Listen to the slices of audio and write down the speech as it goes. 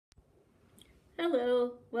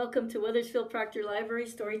Hello, welcome to Weathersfield Proctor Library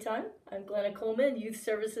Storytime. I'm Glenna Coleman, Youth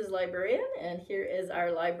Services Librarian, and here is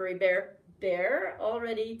our library bear, all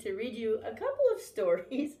ready to read you a couple of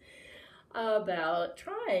stories about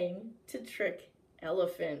trying to trick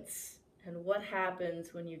elephants and what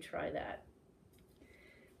happens when you try that.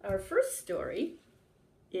 Our first story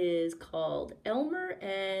is called Elmer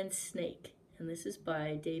and Snake, and this is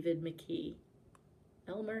by David McKee.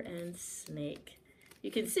 Elmer and Snake. You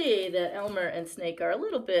can see that Elmer and Snake are a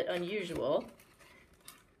little bit unusual.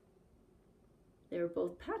 They're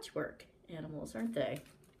both patchwork animals, aren't they?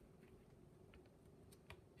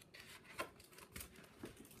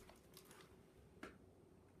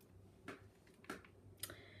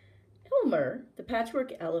 Elmer, the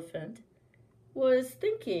patchwork elephant, was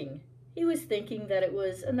thinking. He was thinking that it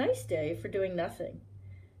was a nice day for doing nothing.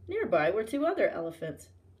 Nearby were two other elephants.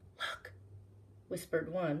 "Look,"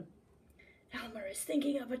 whispered one. "Elmer is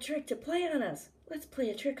thinking of a trick to play on us. Let's play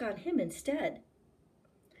a trick on him instead."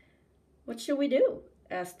 "What shall we do?"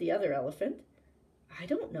 asked the other elephant. "I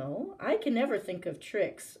don't know. I can never think of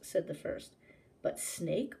tricks," said the first. "But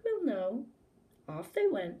Snake will know." Off they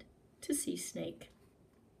went to see Snake.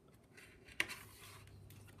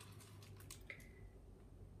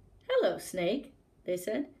 "Hello, Snake," they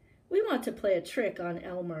said. "We want to play a trick on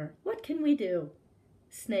Elmer. What can we do?"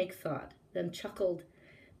 Snake thought, then chuckled.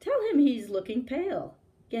 "Tell him he's looking pale.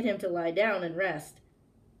 Get him to lie down and rest."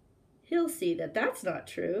 "He'll see that that's not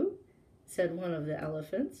true," said one of the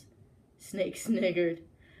elephants. Snake sniggered.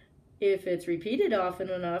 "If it's repeated often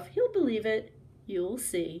enough, he'll believe it. You'll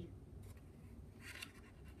see."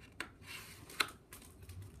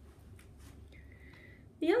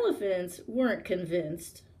 The elephants weren't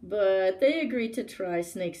convinced, but they agreed to try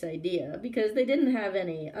Snake's idea because they didn't have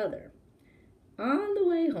any other. On the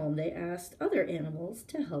way home, they asked other animals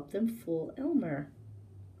to help them fool Elmer.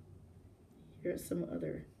 Here are some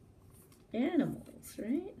other animals,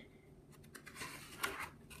 right?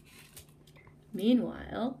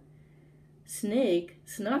 Meanwhile, Snake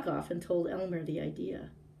snuck off and told Elmer the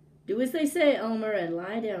idea. "Do as they say, Elmer, and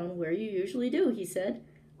lie down where you usually do," he said.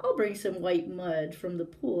 "I'll bring some white mud from the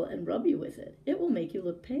pool and rub you with it. It will make you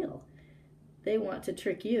look pale. They want to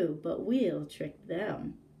trick you, but we'll trick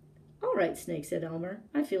them." "All right, Snake," said Elmer.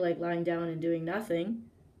 "I feel like lying down and doing nothing.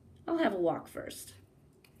 I'll have a walk first."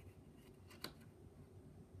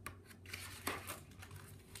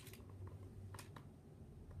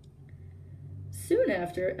 Soon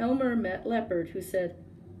after, Elmer met Leopard, who said,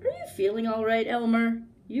 "Are you feeling all right, Elmer?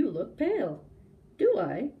 You look pale." "Do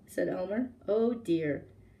I?" said Elmer. "Oh, dear."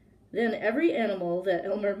 Then every animal that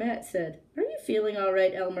Elmer met said, "Are you feeling all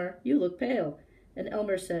right, Elmer? You look pale." And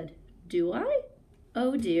Elmer said, "Do I?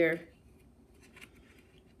 Oh, dear."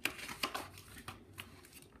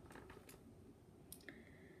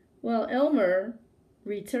 While Elmer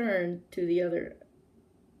returned to the other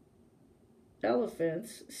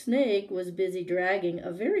elephants, Snake was busy dragging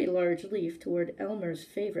a very large leaf toward Elmer's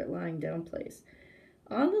favorite lying down place.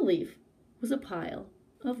 On the leaf was a pile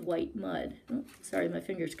of white mud. Oh, sorry, my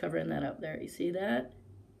finger's covering that up there. You see that?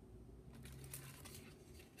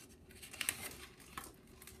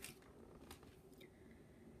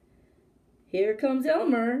 "Here comes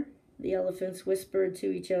Elmer," the elephants whispered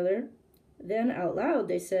to each other. Then out loud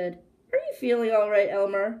they said, "Are you feeling all right,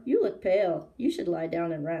 Elmer? You look pale. You should lie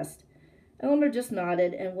down and rest." Elmer just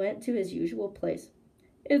nodded and went to his usual place.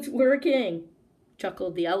 "It's working,"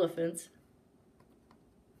 chuckled the elephants.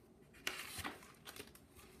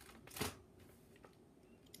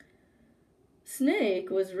 Snake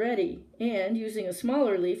was ready and, using a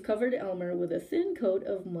smaller leaf, covered Elmer with a thin coat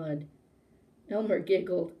of mud. Elmer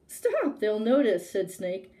giggled. "Stop, they'll notice," said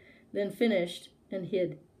Snake, then finished and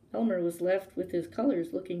hid. Elmer was left with his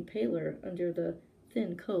colors looking paler under the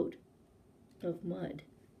thin coat of mud.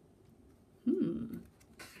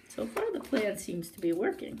 So far the plan seems to be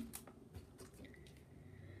working.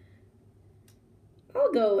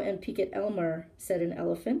 "I'll go and peek at Elmer," said an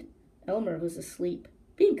elephant. Elmer was asleep.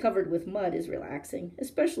 Being covered with mud is relaxing,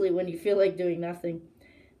 especially when you feel like doing nothing.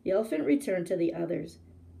 The elephant returned to the others.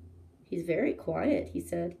 "He's very quiet," he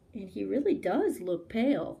said, "and he really does look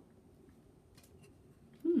pale."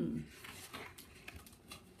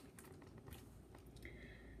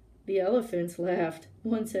 The elephants laughed.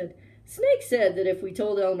 One said, "Snake said that if we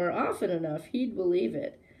told Elmer often enough, he'd believe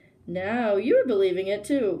it. Now you're believing it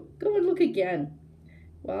too. Go and look again."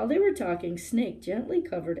 While they were talking, Snake gently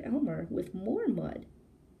covered Elmer with more mud.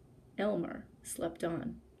 Elmer slept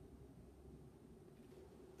on.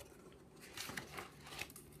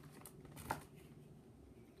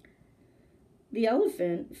 The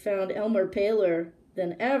elephant found Elmer paler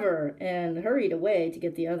than ever and hurried away to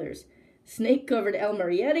get the others. Snake covered Elmer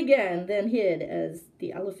yet again, then hid as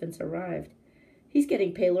the elephants arrived. "He's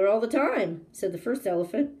getting paler all the time," said the first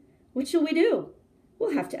elephant. "What shall we do?"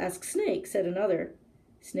 "We'll have to ask Snake," said another.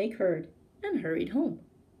 Snake heard and hurried home.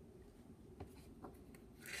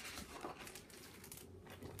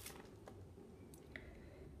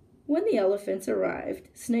 When the elephants arrived,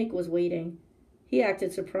 Snake was waiting. He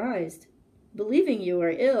acted surprised. "Believing you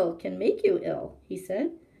are ill can make you ill," he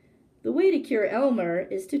said. "The way to cure Elmer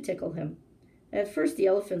is to tickle him." At first the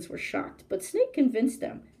elephants were shocked, but Snake convinced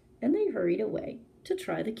them, and they hurried away to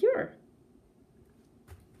try the cure.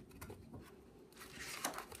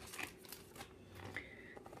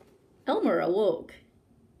 Elmer awoke,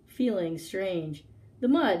 feeling strange. The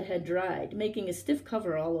mud had dried, making a stiff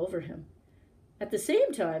cover all over him. At the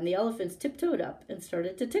same time, the elephants tiptoed up and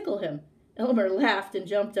started to tickle him. Elmer laughed and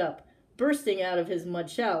jumped up, bursting out of his mud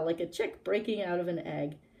shell like a chick breaking out of an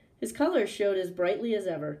egg. His colors showed as brightly as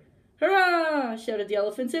ever. "Hurrah!" shouted the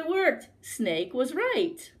elephants. "It worked! Snake was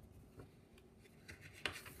right!"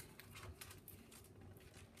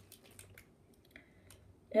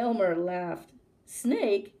 Elmer laughed.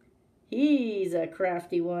 "Snake? He's a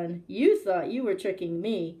crafty one. You thought you were tricking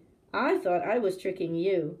me. I thought I was tricking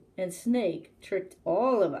you. And Snake tricked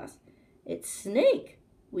all of us. It's Snake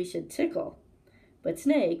we should tickle." But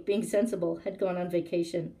Snake, being sensible, had gone on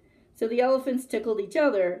vacation. So the elephants tickled each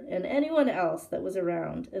other and anyone else that was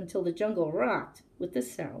around until the jungle rocked with the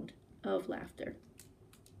sound of laughter.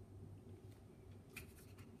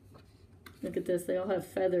 Look at this, they all have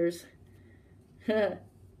feathers. They're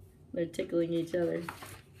tickling each other.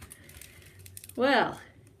 Well,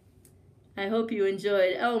 I hope you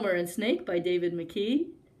enjoyed Elmer and Snake by David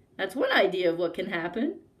McKee. That's one idea of what can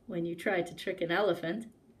happen when you try to trick an elephant.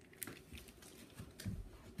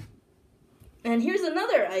 And here's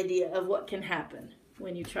another idea of what can happen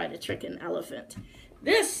when you try to trick an elephant.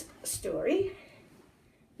 This story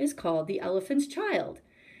is called The Elephant's Child.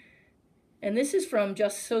 And this is from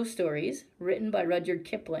Just So Stories, written by Rudyard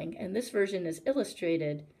Kipling. And this version is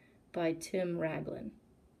illustrated by Tim Raglin.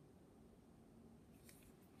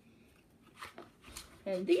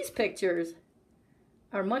 And these pictures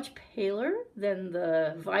are much paler than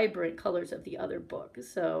the vibrant colors of the other book.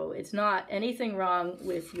 So it's not anything wrong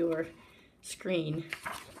with your screen.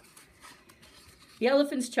 The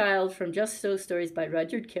Elephant's Child from Just So Stories by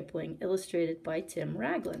Rudyard Kipling, illustrated by Tim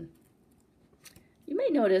Raglin. You may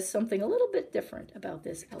notice something a little bit different about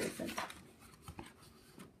this elephant.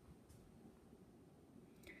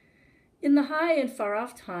 In the high and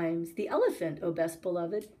far-off times, the elephant, O best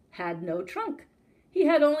beloved, had no trunk. He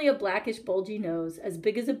had only a blackish, bulgy nose, as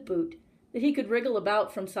big as a boot, that he could wriggle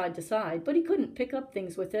about from side to side, but he couldn't pick up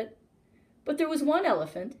things with it. But there was one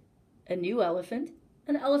elephant, a new elephant,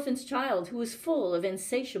 an elephant's child who was full of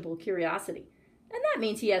insatiable curiosity. And that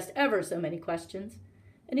means he asked ever so many questions.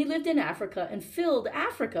 And he lived in Africa and filled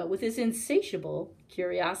Africa with his insatiable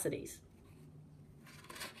curiosities.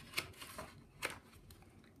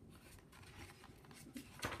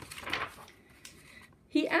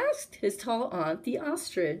 He asked his tall aunt, the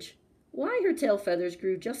ostrich, why her tail feathers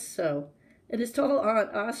grew just so, and his tall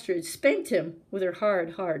aunt ostrich spanked him with her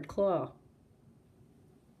hard, hard claw.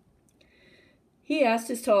 He asked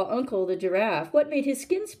his tall uncle, the giraffe, what made his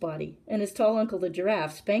skin spotty, and his tall uncle, the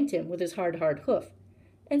giraffe, spanked him with his hard, hard hoof.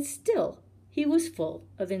 And still, he was full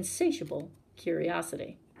of insatiable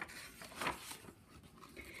curiosity.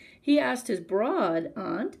 He asked his broad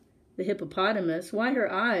aunt, the hippopotamus, why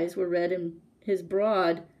her eyes were red, and his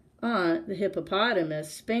broad aunt, the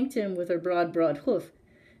hippopotamus, spanked him with her broad, broad hoof.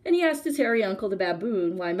 And he asked his hairy uncle, the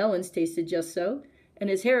baboon, why melons tasted just so, and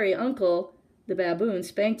his hairy uncle, the baboon,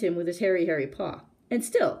 spanked him with his hairy, hairy paw. And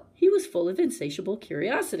still, he was full of insatiable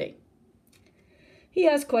curiosity. He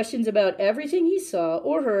asked questions about everything he saw,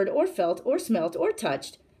 or heard, or felt, or smelt, or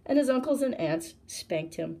touched, and his uncles and aunts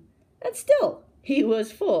spanked him. And still, he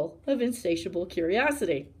was full of insatiable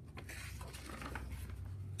curiosity.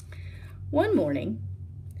 One morning,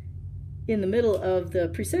 in the middle of the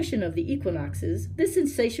precession of the equinoxes, this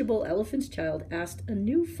insatiable elephant's child asked a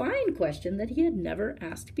new fine question that he had never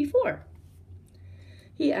asked before.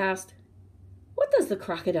 He asked, what does the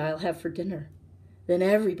crocodile have for dinner? Then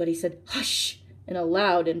everybody said, hush, in a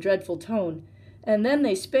loud and dreadful tone, and then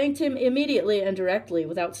they spanked him immediately and directly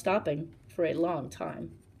without stopping for a long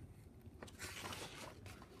time.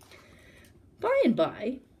 By and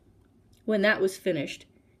by, when that was finished,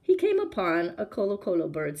 he came upon a colo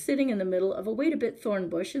bird sitting in the middle of a wait-a-bit thorn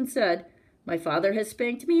bush and said, my father has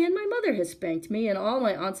spanked me, and my mother has spanked me, and all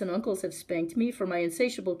my aunts and uncles have spanked me for my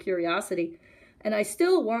insatiable curiosity, and I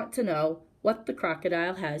still want to know what the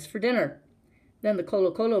crocodile has for dinner. Then the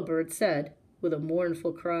colo bird said, with a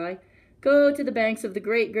mournful cry, Go to the banks of the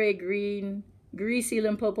great gray green, greasy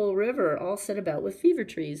Limpopo River, all set about with fever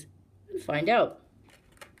trees, and find out.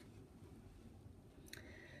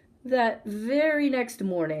 That very next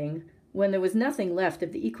morning, when there was nothing left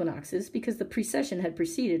of the equinoxes because the precession had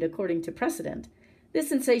proceeded according to precedent,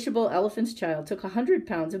 this insatiable elephant's child took 100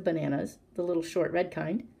 pounds of bananas, the little short red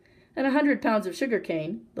kind, and 100 pounds of sugar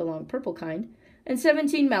cane, the long purple kind, and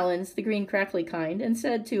 17 melons, the green crackly kind, and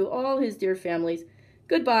said to all his dear families,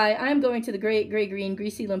 "Goodbye, I am going to the great gray green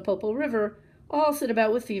greasy Limpopo River, all sit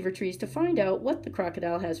about with fever trees to find out what the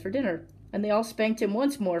crocodile has for dinner." And they all spanked him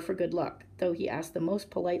once more for good luck, though he asked them most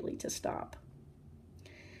politely to stop.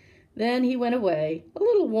 Then he went away, a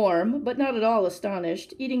little warm, but not at all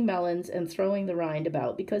astonished, eating melons and throwing the rind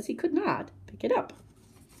about because he could not pick it up.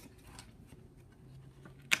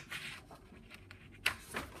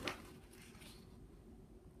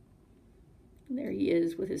 And there he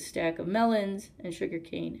is with his stack of melons and sugar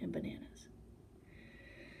cane and bananas.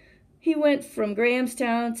 He went from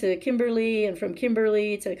Grahamstown to Kimberley, and from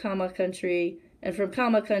Kimberley to Kama Country, and from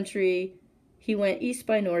Kama Country he went east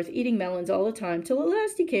by north, eating melons all the time, till at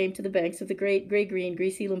last he came to the banks of the great gray-green,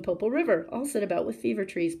 greasy Limpopo River, all set about with fever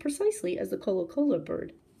trees, precisely as the Colo-Colo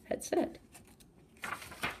bird had said.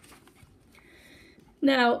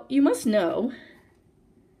 Now, you must know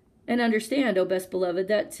and understand, O best beloved,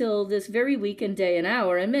 that till this very week and day and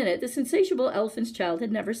hour and minute, this insatiable elephant's child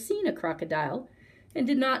had never seen a crocodile and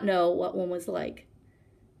did not know what one was like.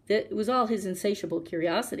 That it was all his insatiable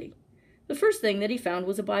curiosity. The first thing that he found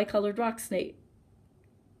was a bicolored python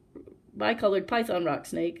rock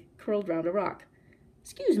snake curled round a rock.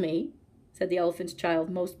 "Excuse me," said the elephant's child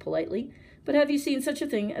most politely, "but have you seen such a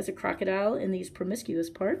thing as a crocodile in these promiscuous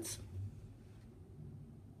parts?"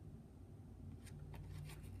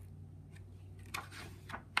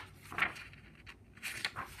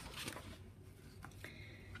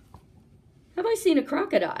 "Have I seen a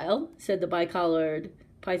crocodile?" said the bicolored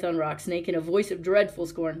python rock snake in a voice of dreadful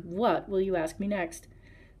scorn. "What will you ask me next?"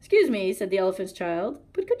 "Excuse me," said the elephant's child,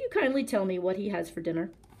 "but could you kindly tell me what he has for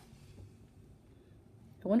dinner?"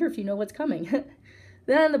 "I wonder if you know what's coming."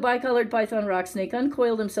 Then the bicolored python rock snake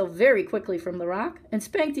uncoiled himself very quickly from the rock and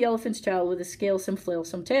spanked the elephant's child with his scalesome,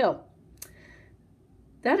 flailsome tail.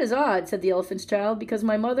 "That is odd," said the elephant's child, "because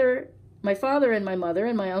my father and my mother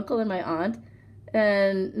and my uncle and my aunt,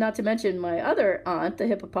 and not to mention my other aunt, the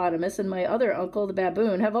hippopotamus, and my other uncle, the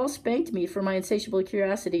baboon, have all spanked me for my insatiable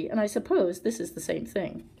curiosity, and I suppose this is the same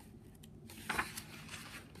thing."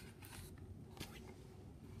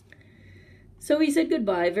 So he said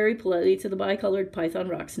goodbye very politely to the bicolored python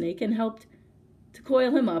rock snake and helped to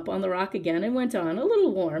coil him up on the rock again and went on, a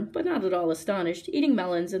little warm, but not at all astonished, eating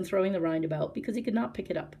melons and throwing the rind about because he could not pick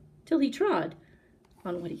it up, till he trod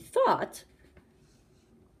on what he thought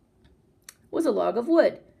was a log of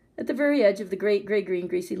wood at the very edge of the great gray-green,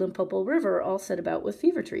 greasy Limpopo River, all set about with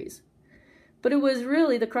fever trees. But it was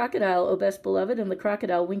really the crocodile, O best beloved, and the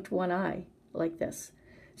crocodile winked one eye, like this.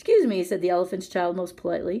 "Excuse me," said the elephant's child most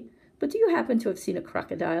politely, "but do you happen to have seen a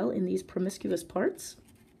crocodile in these promiscuous parts?"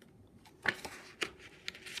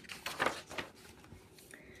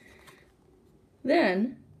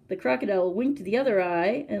 Then the crocodile winked the other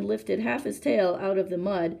eye and lifted half his tail out of the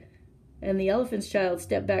mud, and the elephant's child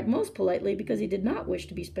stepped back most politely because he did not wish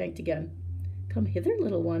to be spanked again. "Come hither,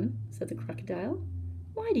 little one," said the crocodile.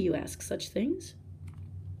 "Why do you ask such things?"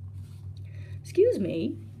 "Excuse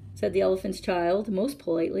me," said the elephant's child most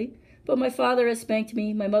politely, "but my father has spanked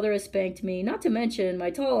me, my mother has spanked me, not to mention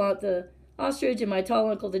my tall aunt the ostrich and my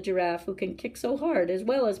tall uncle the giraffe, who can kick so hard, as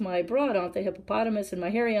well as my broad aunt the hippopotamus and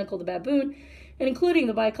my hairy uncle the baboon, and including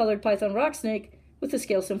the bicolored python rock snake with the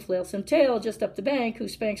scalesome, flailsome tail just up the bank, who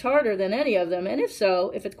spanks harder than any of them, and if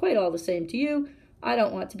it's quite all the same to you, I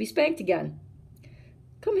don't want to be spanked again."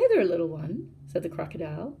 "Come hither, little one," said the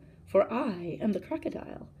crocodile, "for I am the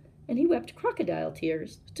crocodile," and he wept crocodile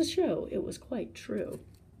tears to show it was quite true.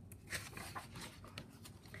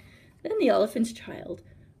 Then the elephant's child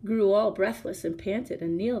grew all breathless and panted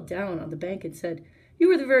and kneeled down on the bank and said,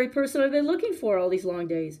 "You are the very person I've been looking for all these long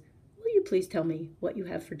days. Will you please tell me what you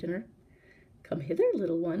have for dinner?" "Come hither,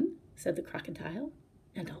 little one," said the crocodile,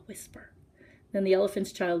 "and I'll whisper." Then the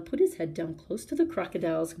elephant's child put his head down close to the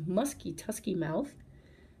crocodile's musky, tusky mouth,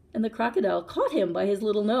 and the crocodile caught him by his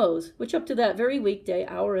little nose, which up to that very weekday,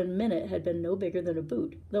 hour, and minute had been no bigger than a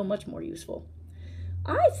boot, though much more useful.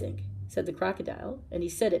 "I think," said the crocodile, and he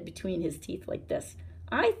said it between his teeth like this,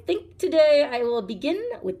 "I think today I will begin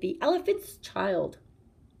with the elephant's child."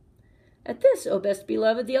 At this, O best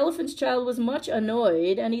beloved, the elephant's child was much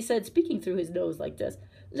annoyed, and he said, speaking through his nose like this,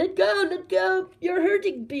 let go, you're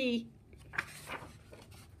hurting me."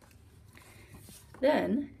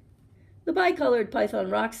 Then The bicolored python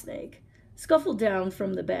rock snake scuffled down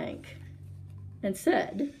from the bank and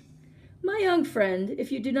said, "My young friend,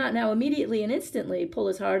 if you do not now immediately and instantly pull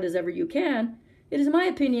as hard as ever you can, it is my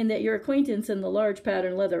opinion that your acquaintance in the large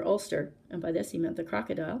pattern leather ulster," and by this he meant the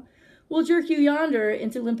crocodile, "will jerk you yonder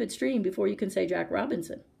into limpid stream before you can say Jack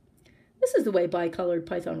Robinson." This is the way bicolored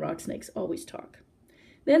python rock snakes always talk.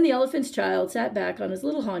 Then the elephant's child sat back on his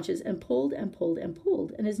little haunches and pulled and pulled and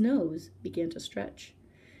pulled, and his nose began to stretch.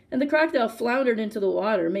 And the crocodile floundered into the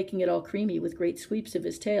water, making it all creamy with great sweeps of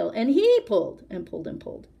his tail, and he pulled and pulled and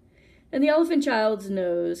pulled. And the elephant child's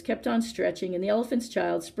nose kept on stretching, and the elephant's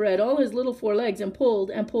child spread all his little four legs and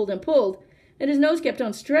pulled and pulled and pulled, and his nose kept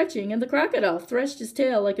on stretching, and the crocodile threshed his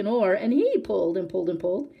tail like an oar, and he pulled and pulled and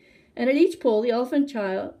pulled, and at each pull the elephant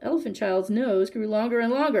child's nose grew longer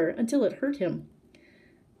and longer until it hurt him.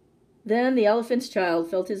 Then the elephant's child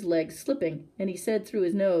felt his legs slipping, and he said through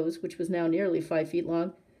his nose, which was now nearly 5 feet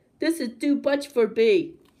long, "This is too much for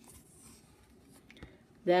me."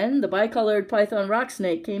 Then the bicolored python rock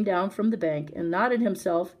snake came down from the bank and knotted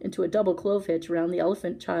himself into a double clove hitch round the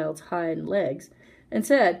elephant child's hind legs, and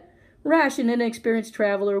said, "Rash and inexperienced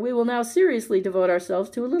traveler, we will now seriously devote ourselves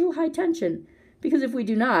to a little high tension, because if we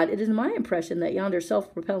do not, it is my impression that yonder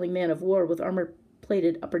self-propelling man of war with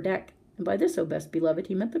armor-plated upper deck," and by this, O best beloved,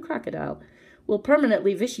 he meant the crocodile, "will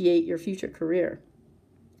permanently vitiate your future career."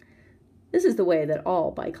 This is the way that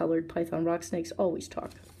all bicolored python rock snakes always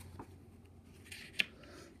talk.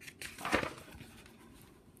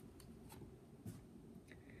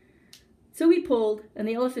 So he pulled, and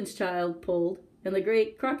the elephant's child pulled, and the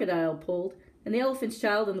great crocodile pulled, and the elephant's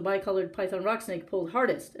child and the bicolored python rock snake pulled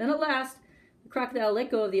hardest, and at last the crocodile let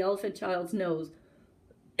go of the elephant child's nose,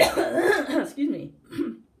 excuse me,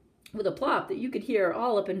 with a plop that you could hear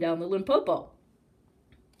all up and down the Limpopo.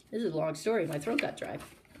 This is a long story. My throat got dry.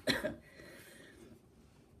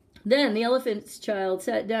 Then the elephant's child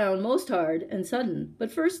sat down most hard and sudden,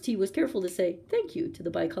 but first he was careful to say "thank you" to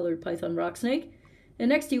the bicolored python rock snake, and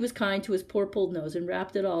next he was kind to his poor pulled nose and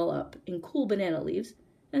wrapped it all up in cool banana leaves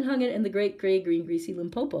and hung it in the great gray-green greasy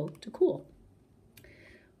Limpopo to cool.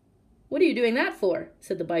 "What are you doing that for?"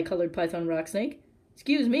 said the bicolored python rock snake.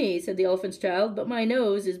 "Excuse me," said the elephant's child, "but my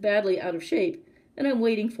nose is badly out of shape, and I'm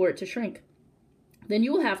waiting for it to shrink." "Then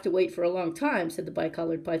you will have to wait for a long time," said the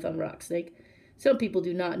bicolored python rock snake. "Some people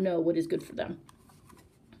do not know what is good for them."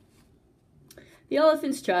 The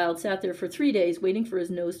elephant's child sat there for 3 days waiting for his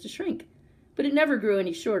nose to shrink, but it never grew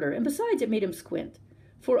any shorter, and besides it made him squint.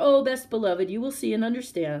 For, oh, best beloved, you will see and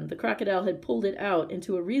understand, the crocodile had pulled it out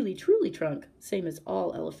into a really, truly trunk, same as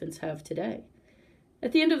all elephants have today.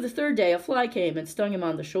 At the end of the 3rd day, a fly came and stung him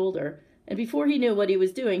on the shoulder, and before he knew what he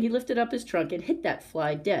was doing, he lifted up his trunk and hit that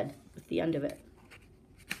fly dead with the end of it.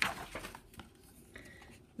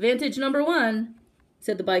 "Vantage number 1,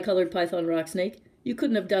 said the bicolored python rock snake. "You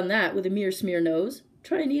couldn't have done that with a mere smear nose.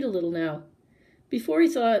 Try and eat a little now." Before he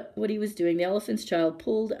thought what he was doing, the elephant's child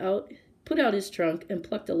put out his trunk and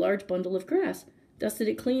plucked a large bundle of grass, dusted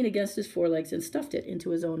it clean against his forelegs, and stuffed it into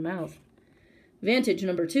his own mouth. "Vantage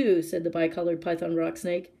number 2, said the bicolored python rock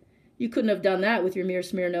snake. "You couldn't have done that with your mere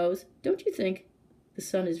smear nose. Don't you think the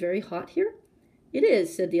sun is very hot here?" "It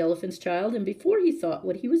is," said the elephant's child, and before he thought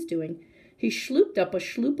what he was doing, he slooped up a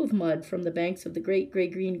sloop of mud from the banks of the great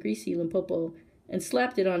gray-green greasy Limpopo and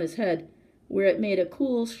slapped it on his head, where it made a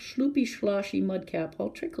cool, sloopy, sloshy mud cap all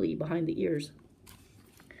trickly behind the ears.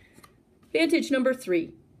 "Vantage number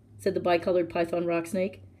 3, said the bicolored python rock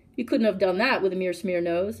snake. "You couldn't have done that with a mere smear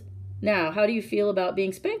nose. Now, how do you feel about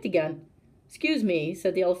being spanked again?" "Excuse me,"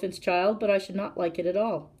 said the elephant's child, "but I should not like it at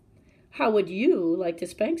all." "How would you like to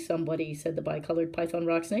spank somebody?" said the bicolored python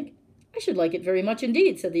rock snake. "I should like it very much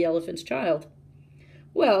indeed," said the elephant's child.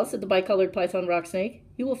 "Well," said the bicolored python rock snake,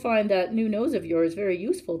 "you will find that new nose of yours very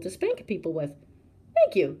useful to spank people with."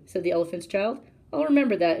 "Thank you," said the elephant's child. "I'll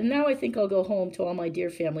remember that, and now I think I'll go home to all my dear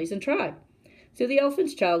families and try." So the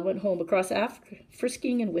elephant's child went home across Africa,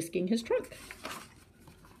 frisking and whisking his trunk.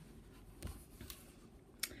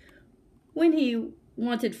 When he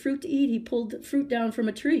wanted fruit to eat, he pulled fruit down from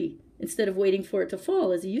a tree, instead of waiting for it to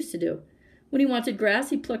fall, as he used to do. When he wanted grass,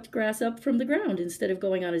 he plucked grass up from the ground, instead of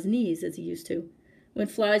going on his knees, as he used to. When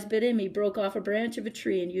flies bit him, he broke off a branch of a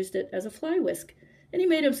tree and used it as a fly whisk, and he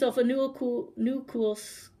made himself a new cool,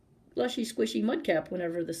 slushy, squishy mudcap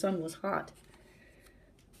whenever the sun was hot.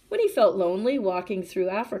 When he felt lonely walking through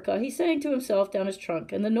Africa, he sang to himself down his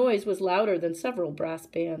trunk, and the noise was louder than several brass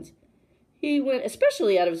bands. He went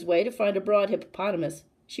especially out of his way to find a broad hippopotamus.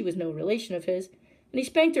 She was no relation of his, and he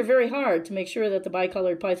spanked her very hard to make sure that the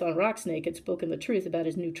bicolored python rock snake had spoken the truth about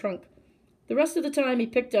his new trunk. The rest of the time he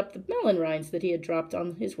picked up the melon rinds that he had dropped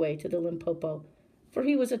on his way to the Limpopo. for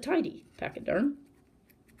he was a tidy pachyderm.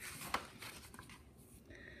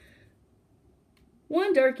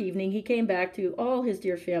 One dark evening he came back to all his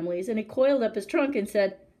dear families, and he coiled up his trunk and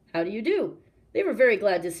said, "How do you do?" They were very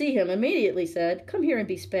glad to see him, and immediately said, "Come here and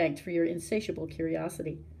be spanked for your insatiable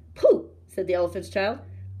curiosity." "Pooh!" said the elephant's child.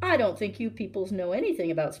 "I don't think you peoples know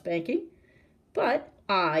anything about spanking, but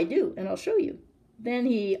I do, and I'll show you." Then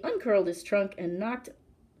he uncurled his trunk and knocked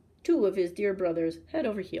two of his dear brothers head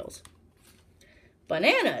over heels.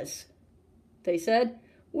 "Bananas!" they said.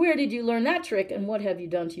 "Where did you learn that trick, and what have you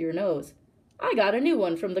done to your nose?" "I got a new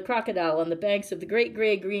one from the crocodile on the banks of the great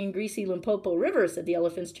gray, green, greasy Limpopo River," said the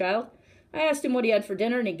elephant's child. "I asked him what he had for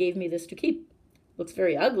dinner, and he gave me this to keep." "Looks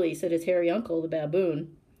very ugly," said his hairy uncle, the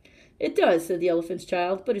baboon. "It does," said the elephant's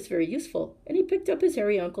child, "but it's very useful." And he picked up his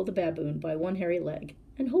hairy uncle, the baboon, by one hairy leg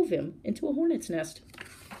and hove him into a hornet's nest.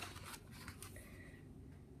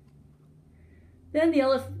 Then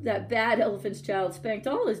that bad elephant's child spanked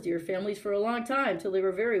all his dear families for a long time, till they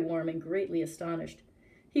were very warm and greatly astonished.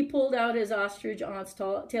 He pulled out his ostrich aunt's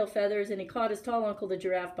tail feathers, and he caught his tall uncle the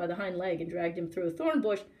giraffe by the hind leg and dragged him through a thorn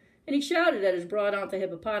bush, and he shouted at his broad aunt the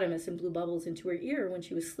hippopotamus and blew bubbles into her ear when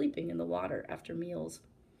she was sleeping in the water after meals.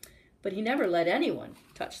 But he never let anyone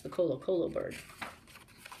touch the colo bird.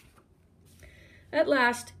 At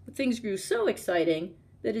last, things grew so exciting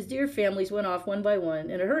that his dear families went off one by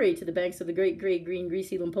one in a hurry to the banks of the great gray, green,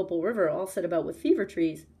 greasy Limpopo River, all set about with fever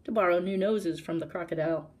trees, to borrow new noses from the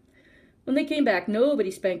crocodile. When they came back,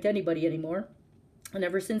 nobody spanked anybody anymore. And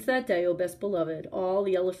ever since that day, O best beloved, all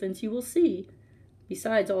the elephants you will see,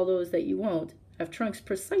 besides all those that you won't, have trunks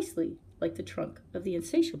precisely like the trunk of the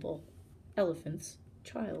insatiable elephant's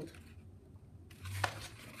child.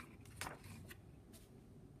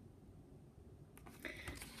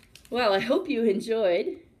 Well, I hope you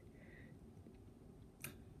enjoyed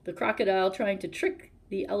The Crocodile Trying to Trick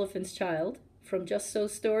the Elephant's Child from Just So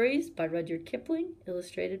Stories by Rudyard Kipling,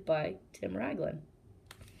 illustrated by Tim Raglin.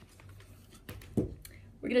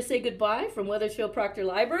 We're going to say goodbye from Weathersfield Proctor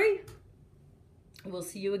Library. We'll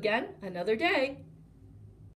see you again another day.